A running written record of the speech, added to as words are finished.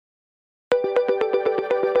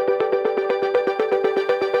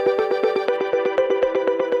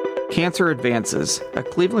Cancer Advances, a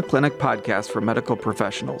Cleveland Clinic podcast for medical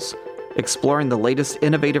professionals, exploring the latest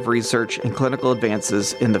innovative research and clinical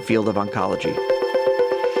advances in the field of oncology.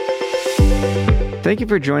 Thank you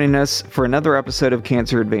for joining us for another episode of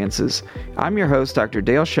Cancer Advances. I'm your host, Dr.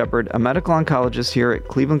 Dale Shepard, a medical oncologist here at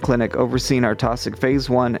Cleveland Clinic overseeing our Taussig Phase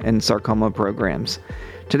 1 and sarcoma programs.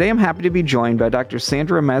 Today I'm happy to be joined by Dr.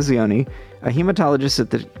 Sandra Mazzoni, a hematologist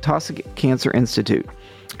at the Taussig Cancer Institute.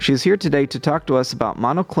 She is here today to talk to us about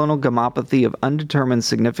Monoclonal Gammopathy of Undetermined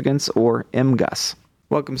Significance, or MGUS.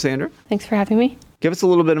 Welcome, Sandra. Thanks for having me. Give us a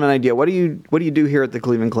little bit of an idea. What do you do here at the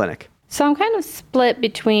Cleveland Clinic? So I'm kind of split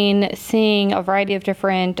between seeing a variety of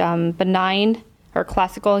different benign or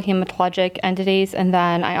classical hematologic entities, and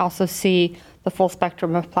then I also see the full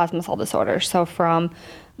spectrum of plasma cell disorders. So from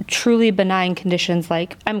truly benign conditions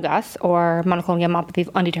like MGUS, or monoclonal gammopathy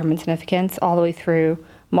of undetermined significance, all the way through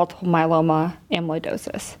multiple myeloma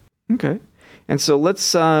amyloidosis. Okay. And so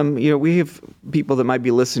let's, we have people that might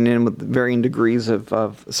be listening in with varying degrees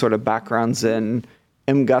of sort of backgrounds in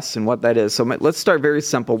MGUS and what that is. So let's start very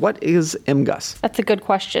simple. What is MGUS? That's a good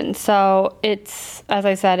question. So it's, as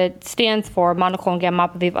I said, it stands for monoclonal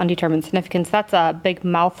gammopathy of undetermined significance. That's a big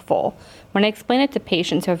mouthful. When I explain it to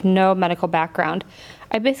patients who have no medical background,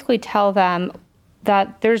 I basically tell them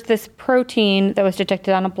that there's this protein that was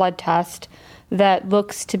detected on a blood test that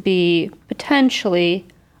looks to be potentially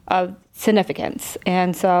of significance.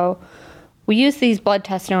 And so we use these blood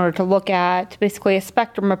tests in order to look at basically a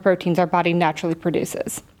spectrum of proteins our body naturally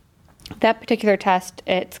produces. That particular test,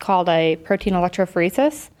 it's called a protein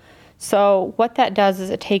electrophoresis. So what that does is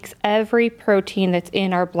it takes every protein that's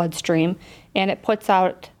in our bloodstream and it puts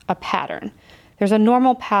out a pattern. There's a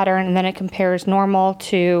normal pattern, and then it compares normal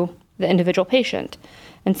to the individual patient.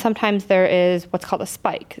 And sometimes there is what's called a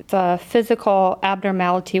spike. It's a physical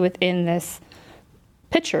abnormality within this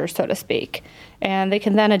picture, so to speak. And they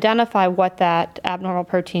can then identify what that abnormal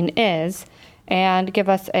protein is and give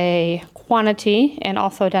us a quantity and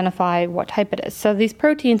also identify what type it is. So these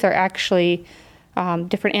proteins are actually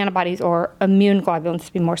different antibodies or immune globulins,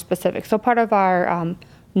 to be more specific. So part of our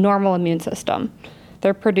normal immune system.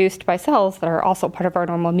 They're produced by cells that are also part of our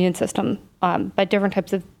normal immune system by different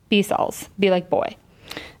types of B cells, B like boy.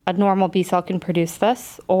 A normal B cell can produce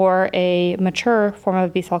this, or a mature form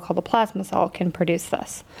of B cell called a plasma cell can produce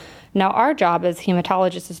this. Now, our job as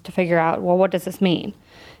hematologists is to figure out, well, what does this mean?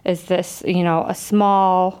 Is this, a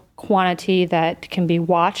small quantity that can be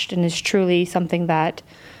watched and is truly something that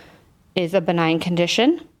is a benign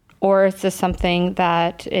condition? Or is this something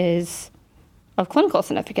that is of clinical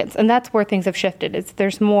significance? And that's where things have shifted.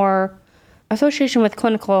 There's more association with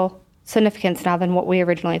clinical significance now than what we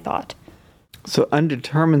originally thought. So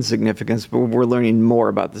undetermined significance, but we're learning more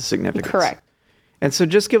about the significance. Correct. And so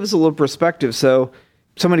just give us a little perspective. So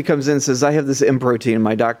somebody comes in and says, I have this M protein and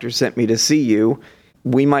my doctor sent me to see you.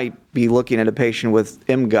 We might be looking at a patient with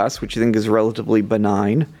MGUS, which you think is relatively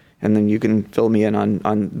benign. And then you can fill me in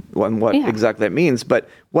on what exactly that means. But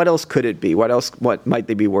what else could it be? What might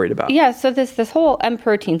they be worried about? Yeah, so this whole M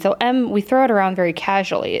protein, so M, we throw it around very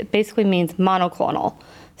casually. It basically means monoclonal.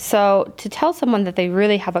 So to tell someone that they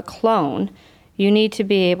really have a clone, you need to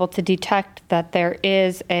be able to detect that there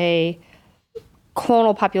is a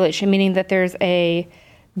clonal population, meaning that there's a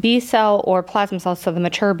B cell or plasma cell, so the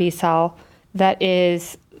mature B cell, that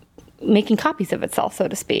is making copies of itself, so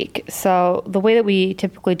to speak. So the way that we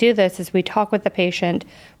typically do this is we talk with the patient,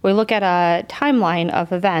 we look at a timeline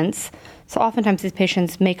of events. So oftentimes these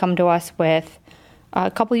patients may come to us with a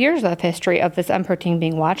couple years of history of this M protein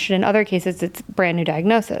being watched. In other cases, it's brand new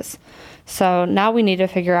diagnosis. So now we need to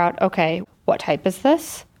figure out, okay, what type is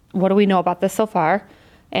this? What do we know about this so far?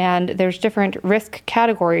 And there's different risk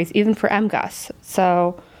categories, even for MGUS.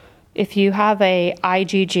 So if you have a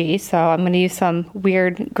IgG, so I'm going to use some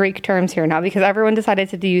weird Greek terms here now because everyone decided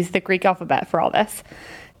to use the Greek alphabet for all this.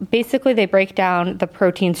 Basically, they break down the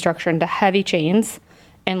protein structure into heavy chains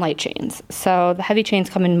and light chains. So the heavy chains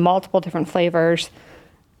come in multiple different flavors,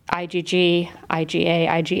 IgG, IgA,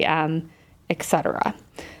 IgM, etc.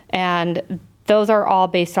 And those are all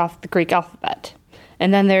based off the Greek alphabet.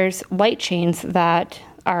 And then there's light chains that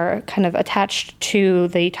are kind of attached to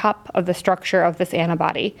the top of the structure of this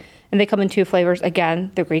antibody. And they come in two flavors.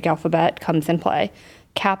 Again, the Greek alphabet comes in play,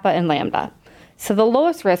 kappa and lambda. So the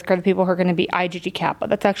lowest risk are the people who are going to be IgG kappa.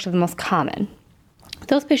 That's actually the most common.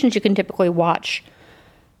 Those patients you can typically watch.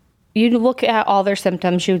 You look at all their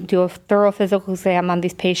symptoms. You do a thorough physical exam on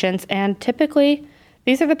these patients. And typically,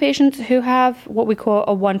 these are the patients who have what we call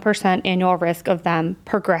a 1% annual risk of them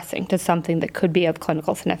progressing to something that could be of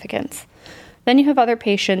clinical significance. Then you have other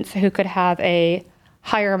patients who could have a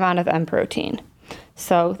higher amount of M protein.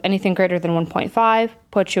 So anything greater than 1.5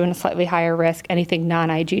 puts you in a slightly higher risk. Anything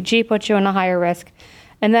non-IgG puts you in a higher risk.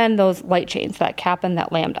 And then those light chains, that kappa and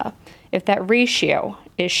that lambda. If that ratio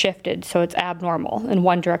is shifted so it's abnormal in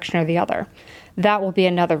one direction or the other, that will be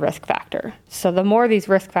another risk factor. So the more these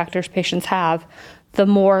risk factors patients have, the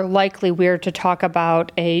more likely we're to talk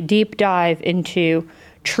about a deep dive into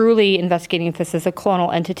truly investigating if this is a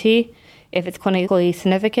clonal entity, if it's clinically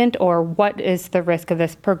significant, or what is the risk of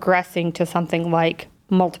this progressing to something like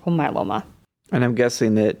multiple myeloma. And I'm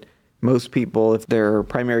guessing that most people, if their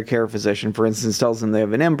primary care physician, for instance, tells them they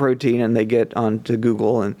have an M protein and they get onto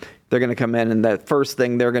Google and they're going to come in and that first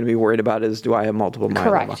thing they're going to be worried about is, do I have multiple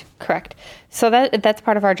myeloma? Correct. So that's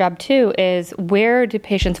part of our job too, is where do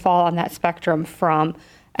patients fall on that spectrum from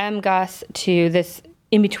MGUS to this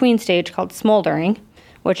in-between stage called smoldering,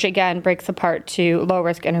 which again breaks apart to low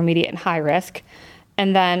risk, intermediate, and high risk,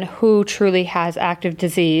 and then who truly has active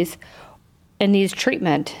disease and needs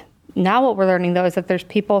treatment. Now what we're learning, though, is that there's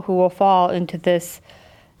people who will fall into this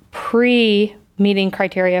pre-meeting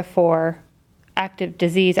criteria for active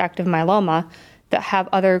disease, active myeloma, that have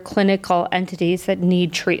other clinical entities that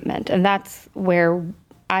need treatment. And that's where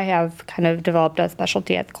I have kind of developed a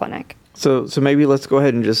specialty at the clinic. So maybe let's go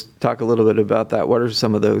ahead and just talk a little bit about that. What are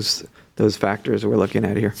some of those factors we're looking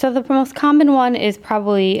at here? So the most common one is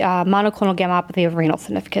probably monoclonal gammopathy of renal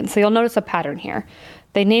significance. So you'll notice a pattern here.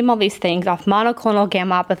 They name all these things off monoclonal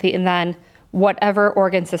gammopathy and then whatever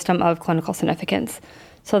organ system of clinical significance.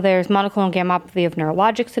 So there's monoclonal gammopathy of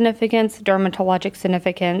neurologic significance, dermatologic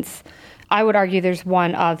significance. I would argue there's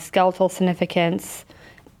one of skeletal significance.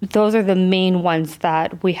 Those are the main ones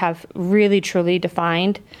that we have really truly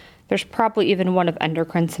defined. There's probably even one of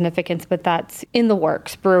endocrine significance, but that's in the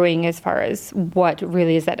works, brewing, as far as what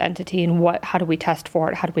really is that entity and how do we test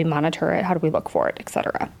for it, how do we monitor it, how do we look for it, et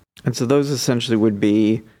cetera. And so those essentially would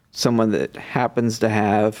be someone that happens to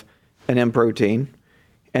have an M protein,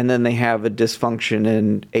 and then they have a dysfunction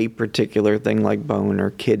in a particular thing like bone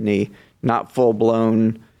or kidney, not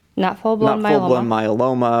full-blown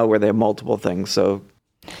myeloma where they have multiple things. So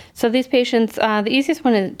these patients, the easiest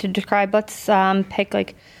one to describe, let's pick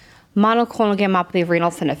like monoclonal gammopathy of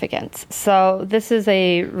renal significance. So this is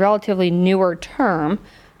a relatively newer term.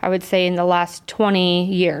 I would say in the last 20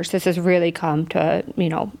 years, this has really come to,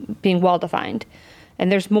 being well-defined. And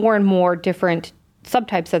there's more and more different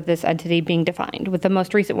subtypes of this entity being defined, with the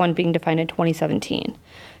most recent one being defined in 2017.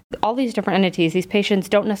 All these different entities, these patients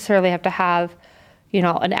don't necessarily have to have,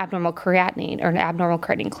 an abnormal creatinine or an abnormal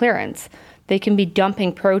creatinine clearance. They can be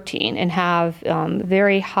dumping protein and have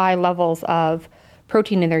very high levels of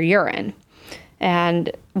protein in their urine.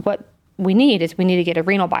 And what we need to get a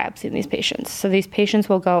renal biopsy in these patients. So these patients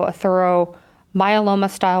will go a thorough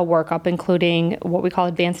myeloma-style workup, including what we call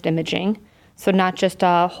advanced imaging. So not just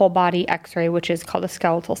a whole body x-ray, which is called a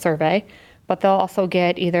skeletal survey, but they'll also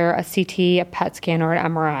get either a CT, a PET scan, or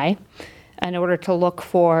an MRI in order to look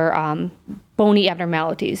for bony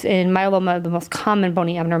abnormalities. In myeloma, the most common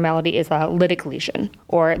bony abnormality is a lytic lesion,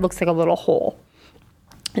 or it looks like a little hole.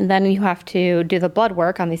 And then you have to do the blood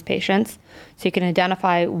work on these patients so you can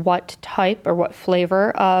identify what type or what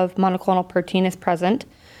flavor of monoclonal protein is present.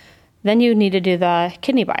 Then you need to do the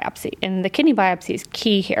kidney biopsy. And the kidney biopsy is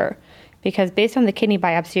key here because based on the kidney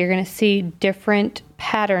biopsy, you're going to see different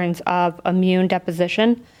patterns of immune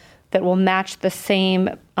deposition that will match the same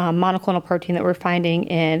monoclonal protein that we're finding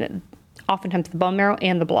in oftentimes the bone marrow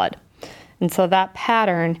and the blood. And so that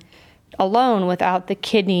pattern alone, without the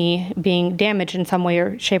kidney being damaged in some way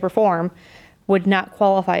or shape or form, would not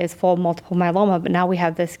qualify as full multiple myeloma. But now we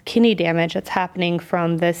have this kidney damage that's happening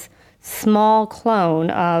from this small clone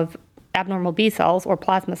of abnormal B cells or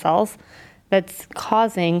plasma cells that's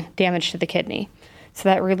causing damage to the kidney. So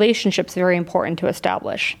that relationship is very important to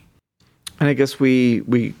establish. And I guess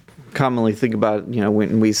we commonly think about,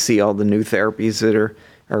 when we see all the new therapies that are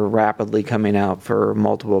rapidly coming out for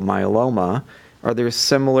multiple myeloma, are there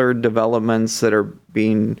similar developments that are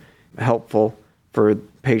being helpful for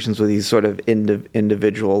patients with these sort of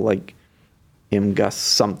individual, like MGUS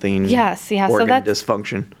something organ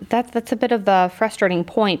dysfunction? That's a bit of the frustrating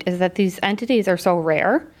point, is that these entities are so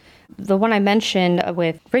rare. The one I mentioned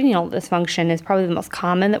with renal dysfunction is probably the most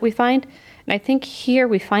common that we find. And I think here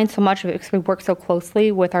we find so much of it because we work so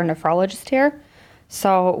closely with our nephrologist here.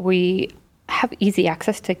 So we have easy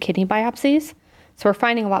access to kidney biopsies. So we're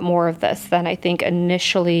finding a lot more of this than I think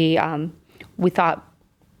initially we thought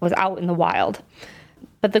was out in the wild.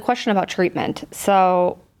 But the question about treatment.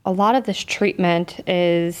 So a lot of this treatment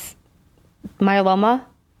is myeloma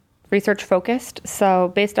research focused.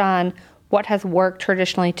 So based on what has worked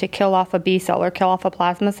traditionally to kill off a B cell or kill off a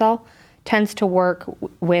plasma cell tends to work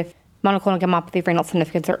with monoclonal gammopathy of renal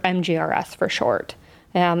significance, or MGRS for short.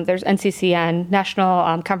 There's NCCN,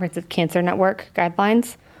 National Comprehensive Cancer Network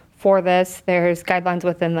guidelines for this. There's guidelines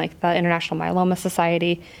within like the International Myeloma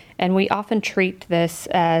Society, and we often treat this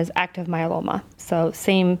as active myeloma. So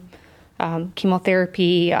same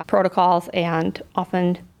chemotherapy protocols, and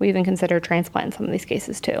often we even consider transplant in some of these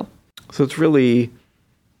cases too. So it's really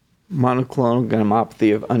monoclonal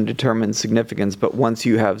gammopathy of undetermined significance, but once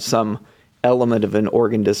you have some element of an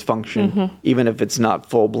organ dysfunction, even if it's not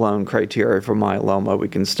full-blown criteria for myeloma, we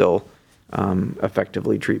can still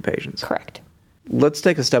effectively treat patients. Correct. Let's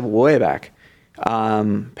take a step way back.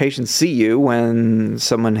 Patients see you when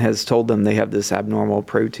someone has told them they have this abnormal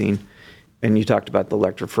protein, and you talked about the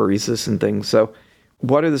electrophoresis and things. So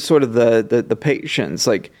what are the sort of the patients,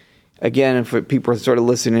 like, again, if people are sort of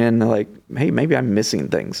listening in, they're like, hey, maybe I'm missing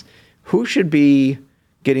things. Who should be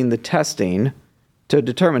getting the testing to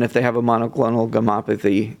determine if they have a monoclonal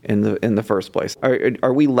gammopathy in the first place?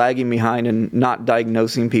 Are we lagging behind and not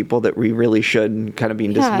diagnosing people that we really should, and kind of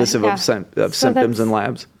being dismissive of symptoms in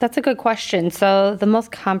labs? That's a good question. So the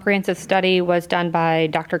most comprehensive study was done by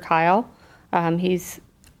Dr. Kyle. He's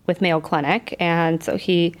with Mayo Clinic, and so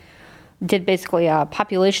he did basically a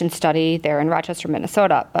population study there in Rochester,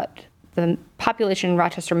 Minnesota, but the population in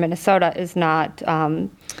Rochester, Minnesota is not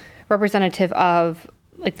representative of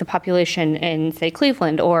like the population in, say,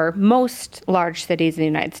 Cleveland or most large cities in the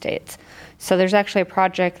United States. So there's actually a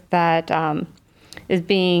project that is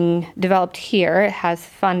being developed here. It has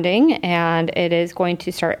funding, and it is going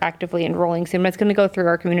to start actively enrolling soon. But it's going to go through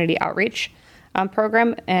our community outreach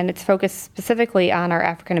program, and it's focused specifically on our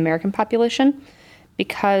African American population,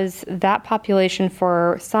 because that population,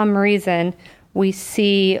 for some reason, we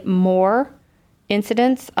see more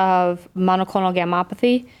incidents of monoclonal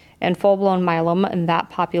gammopathy and full-blown myeloma in that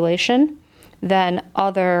population than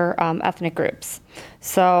other ethnic groups.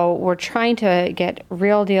 So we're trying to get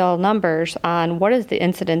real deal numbers on what is the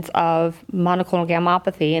incidence of monoclonal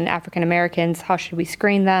gammopathy in African Americans, how should we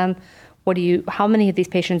screen them, how many of these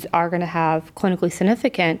patients are going to have clinically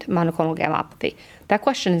significant monoclonal gammopathy? That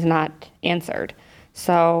question is not answered.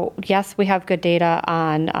 So yes, we have good data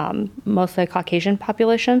on mostly a Caucasian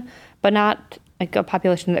population, but not like a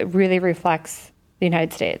population that really reflects the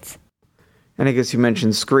United States. And I guess you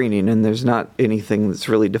mentioned screening, and there's not anything that's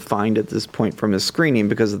really defined at this point from a screening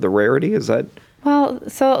because of the rarity, is that? Well,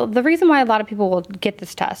 so the reason why a lot of people will get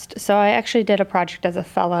this test, so I actually did a project as a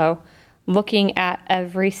fellow looking at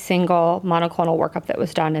every single monoclonal workup that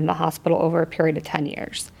was done in the hospital over a period of 10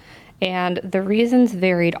 years. And the reasons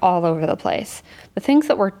varied all over the place. The things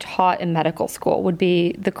that were taught in medical school would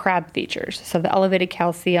be the CRAB features, so the elevated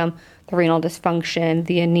calcium, the renal dysfunction,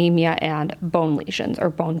 the anemia, and bone lesions, or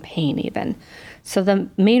bone pain even. So the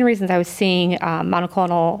main reasons I was seeing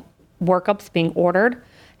monoclonal workups being ordered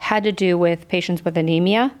had to do with patients with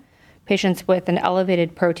anemia, patients with an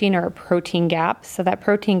elevated protein or a protein gap. So that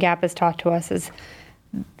protein gap is taught to us as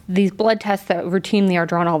these blood tests that routinely are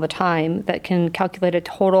drawn all the time that can calculate a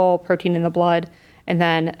total protein in the blood, and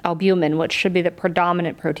then albumin, which should be the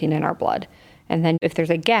predominant protein in our blood. And then if there's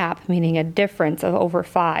a gap, meaning a difference of over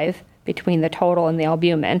 5 between the total and the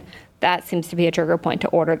albumin, that seems to be a trigger point to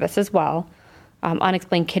order this as well.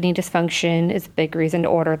 Unexplained kidney dysfunction is a big reason to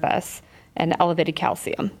order this, and elevated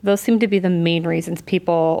calcium. Those seem to be the main reasons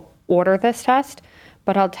people order this test.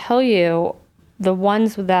 But I'll tell you, the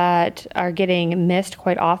ones that are getting missed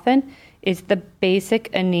quite often is the basic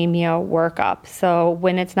anemia workup. So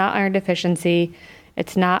when it's not iron deficiency,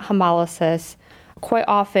 it's not hemolysis, quite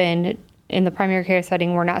often in the primary care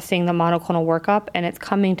setting, we're not seeing the monoclonal workup, and it's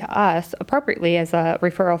coming to us appropriately as a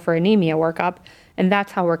referral for anemia workup, and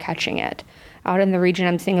that's how we're catching it. Out in the region,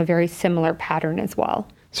 I'm seeing a very similar pattern as well.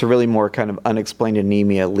 So really more kind of unexplained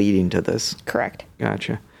anemia leading to this. Correct.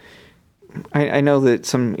 Gotcha. I know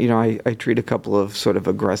that I treat a couple of sort of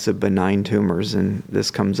aggressive benign tumors, and this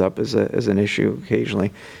comes up as an issue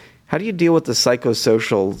occasionally. How do you deal with the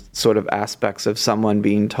psychosocial sort of aspects of someone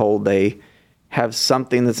being told they have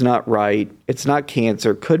something that's not right, it's not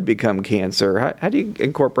cancer, could become cancer? How do you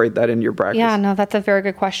incorporate that into your practice? Yeah, no, that's a very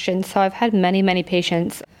good question. So I've had many, many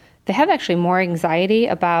patients. They have actually more anxiety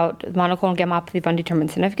about monoclonal gammopathy of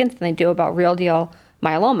undetermined significance than they do about real deal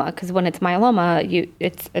myeloma, because when it's myeloma,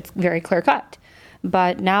 it's very clear cut.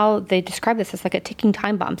 But now they describe this as like a ticking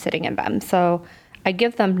time bomb sitting in them. So I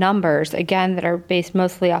give them numbers, again, that are based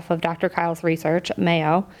mostly off of Dr. Kyle's research at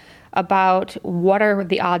Mayo, about what are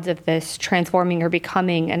the odds of this transforming or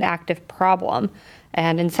becoming an active problem.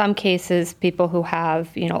 And in some cases, people who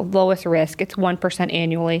have, lowest risk, it's 1%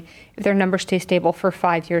 annually. If their numbers stay stable for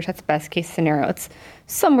 5 years, that's best case scenario. It's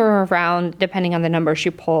somewhere around, depending on the numbers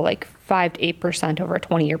you pull, like 5 to 8% over a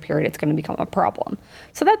 20-year period, it's going to become a problem.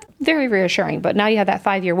 So that's very reassuring. But now you have that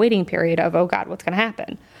 5-year waiting period of, oh God, what's going to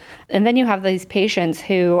happen? And then you have these patients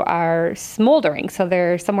who are smoldering. So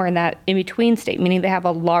they're somewhere in that in-between state, meaning they have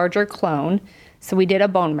a larger clone. So we did a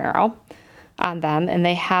bone marrow on them, and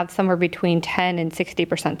they have somewhere between 10 and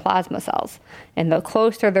 60% plasma cells. And the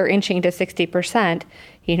closer they're inching to 60%,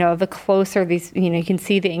 the closer these, you can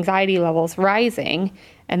see the anxiety levels rising.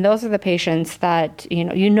 And those are the patients that,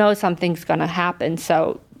 something's going to happen.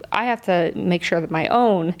 So I have to make sure that my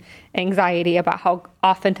own anxiety about how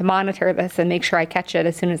often to monitor this and make sure I catch it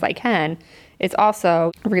as soon as I can is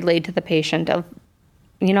also relayed to the patient of,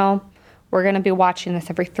 we're going to be watching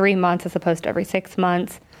this every 3 months as opposed to every 6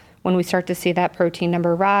 months. When we start to see that protein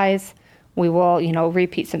number rise, we will,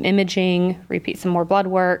 repeat some imaging, repeat some more blood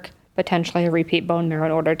work, potentially a repeat bone marrow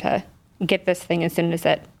in order to get this thing as soon as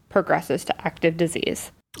it progresses to active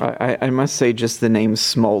disease. I must say, just the name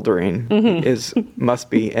smoldering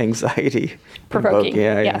must be anxiety provoking.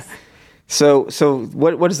 Yeah. Yes. So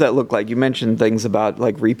what does that look like? You mentioned things about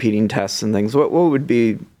like repeating tests and things. What would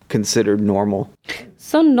be considered normal?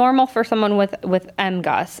 So normal for someone with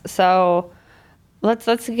MGUS. So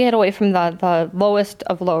let's get away from the lowest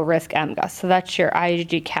of low risk MGUS. So that's your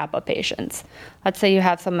IgG kappa patients. Let's say you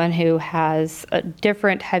have someone who has a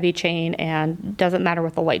different heavy chain and doesn't matter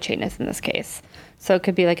what the light chain is in this case. So it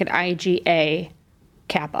could be like an IgA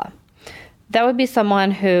kappa. That would be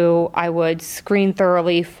someone who I would screen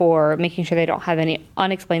thoroughly for making sure they don't have any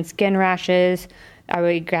unexplained skin rashes. I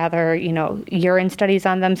would gather, urine studies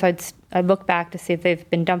on them. So I'd look back to see if they've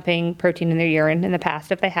been dumping protein in their urine in the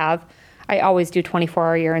past. If they have, I always do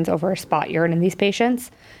 24-hour urines over a spot urine in these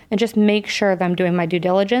patients and just make sure that I'm doing my due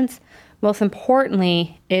diligence. Most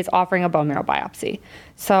importantly is offering a bone marrow biopsy.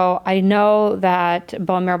 So I know that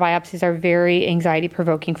bone marrow biopsies are very anxiety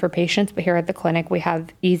provoking for patients, but here at the clinic we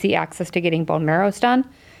have easy access to getting bone marrows done.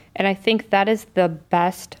 And I think that is the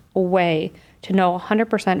best way to know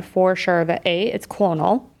 100% for sure that A, it's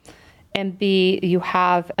clonal, and B, you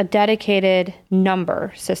have a dedicated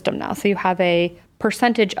number system now. So you have a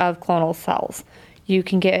percentage of clonal cells. You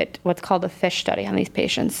can get what's called a FISH study on these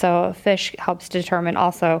patients. So a FISH helps determine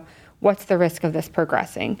also what's the risk of this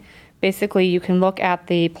progressing. Basically, you can look at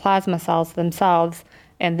the plasma cells themselves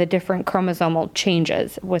and the different chromosomal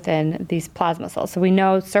changes within these plasma cells. So we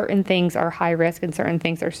know certain things are high risk and certain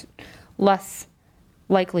things are less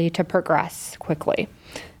likely to progress quickly.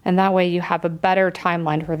 And that way you have a better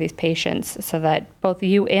timeline for these patients so that both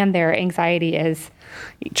you and their anxiety is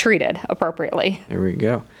treated appropriately. There we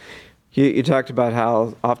go. You talked about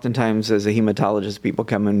how oftentimes as a hematologist, people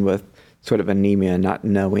come in with sort of anemia, not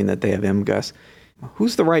knowing that they have MGUS.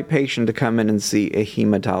 Who's the right patient to come in and see a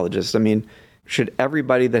hematologist? I mean, should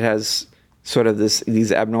everybody that has sort of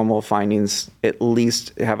these abnormal findings at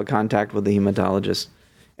least have a contact with the hematologist?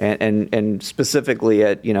 And specifically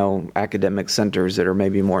at, academic centers that are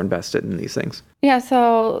maybe more invested in these things? Yeah,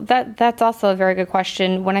 so that's also a very good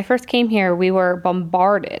question. When I first came here, we were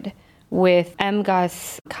bombarded with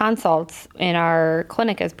MGUS consults in our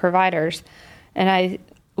clinic as providers. And I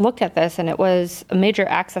looked at this and it was a major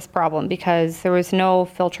access problem because there was no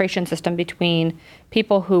filtration system between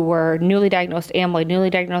people who were newly diagnosed amyloid, newly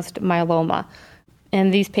diagnosed myeloma,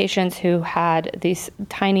 and these patients who had these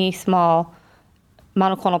tiny, small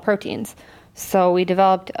monoclonal proteins. So we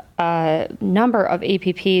developed a number of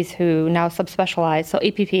APPs who now subspecialize. So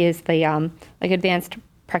APP is the advanced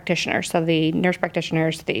practitioners, so the nurse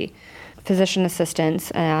practitioners, the physician assistants,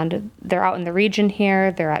 and they're out in the region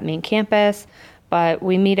here. They're at main campus, but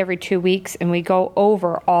we meet every 2 weeks and we go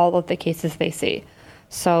over all of the cases they see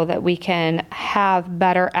so that we can have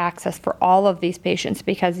better access for all of these patients.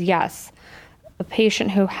 Because yes, a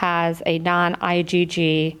patient who has a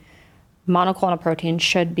non-IgG monoclonal protein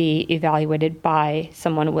should be evaluated by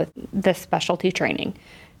someone with this specialty training.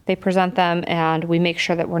 They present them and we make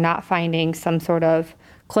sure that we're not finding some sort of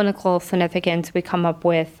clinical significance. We come up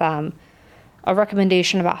with a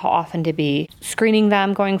recommendation about how often to be screening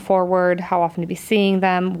them going forward, how often to be seeing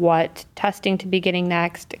them, what testing to be getting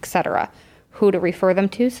next, etc., who to refer them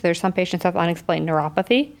to. So there's some patients who have unexplained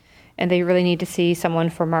neuropathy and they really need to see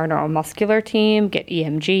someone from our neuromuscular team, get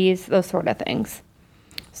EMGs, those sort of things.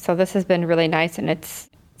 So this has been really nice, and it's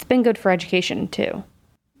been good for education too.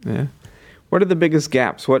 Yeah. What are the biggest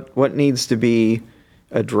gaps? What needs to be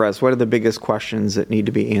addressed? What are the biggest questions that need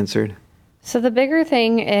to be answered? So the bigger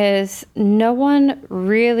thing is no one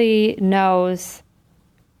really knows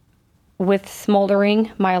with smoldering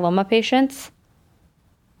myeloma patients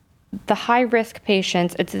the high-risk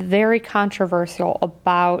patients, it's very controversial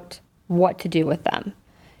about what to do with them.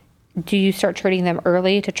 Do you start treating them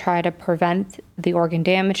early to try to prevent the organ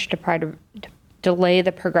damage, to try to delay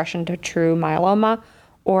the progression to true myeloma,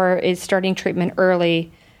 or is starting treatment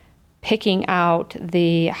early picking out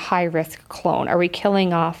the high-risk clone? Are we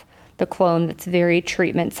killing off the clone that's very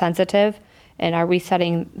treatment sensitive, and are we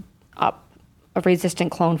setting up a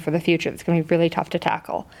resistant clone for the future that's going to be really tough to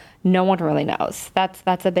tackle? No one really knows.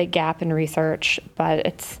 That's a big gap in research, but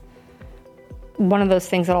it's one of those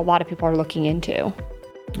things that a lot of people are looking into.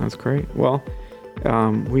 That's great. Well,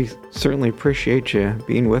 we certainly appreciate you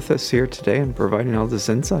being with us here today and providing all this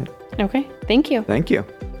insight. Okay, thank you. Thank you.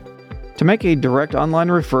 To make a direct online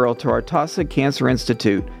referral to our Taussig Cancer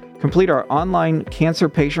Institute, complete our online cancer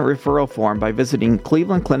patient referral form by visiting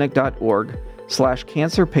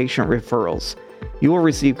clevelandclinic.org/cancer patient referrals. You will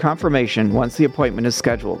receive confirmation once the appointment is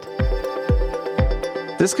scheduled.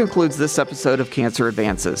 This concludes this episode of Cancer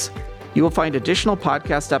Advances. You will find additional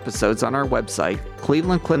podcast episodes on our website,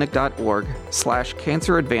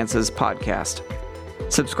 clevelandclinic.org/Cancer Advances podcast.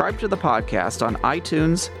 Subscribe to the podcast on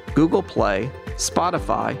iTunes, Google Play,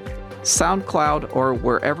 Spotify, SoundCloud, or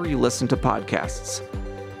wherever you listen to podcasts.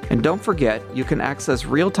 And don't forget, you can access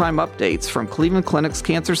real-time updates from Cleveland Clinic's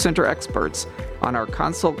Cancer Center experts on our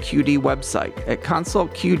Consult QD website at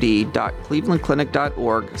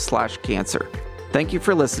consultqd.clevelandclinic.org/cancer. Thank you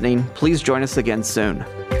for listening. Please join us again soon.